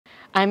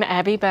I'm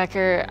Abby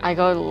Becker. I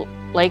go to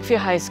Lakeview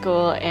High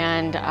School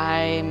and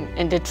I'm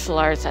in digital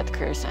arts at the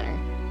Career Center.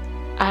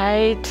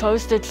 I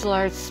chose digital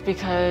arts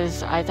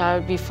because I thought it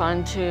would be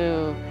fun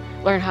to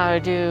learn how to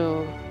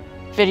do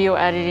video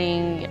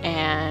editing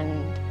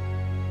and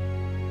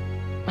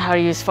how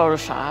to use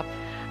Photoshop.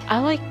 I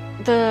like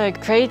the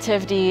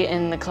creativity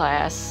in the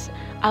class.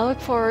 I look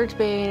forward to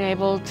being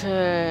able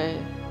to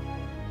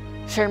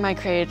share my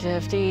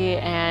creativity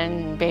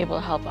and be able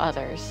to help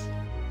others.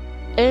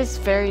 It is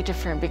very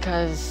different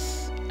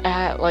because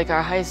at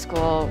our high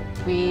school,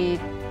 we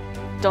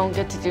don't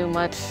get to do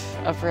much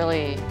of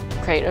really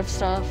creative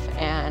stuff,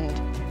 and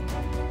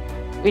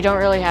we don't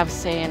really have a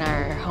say in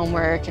our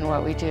homework and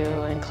what we do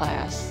in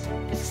class.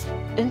 It's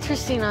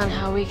interesting on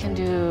how we can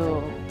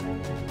do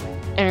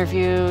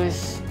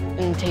interviews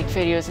and take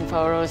videos and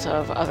photos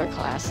of other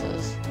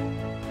classes.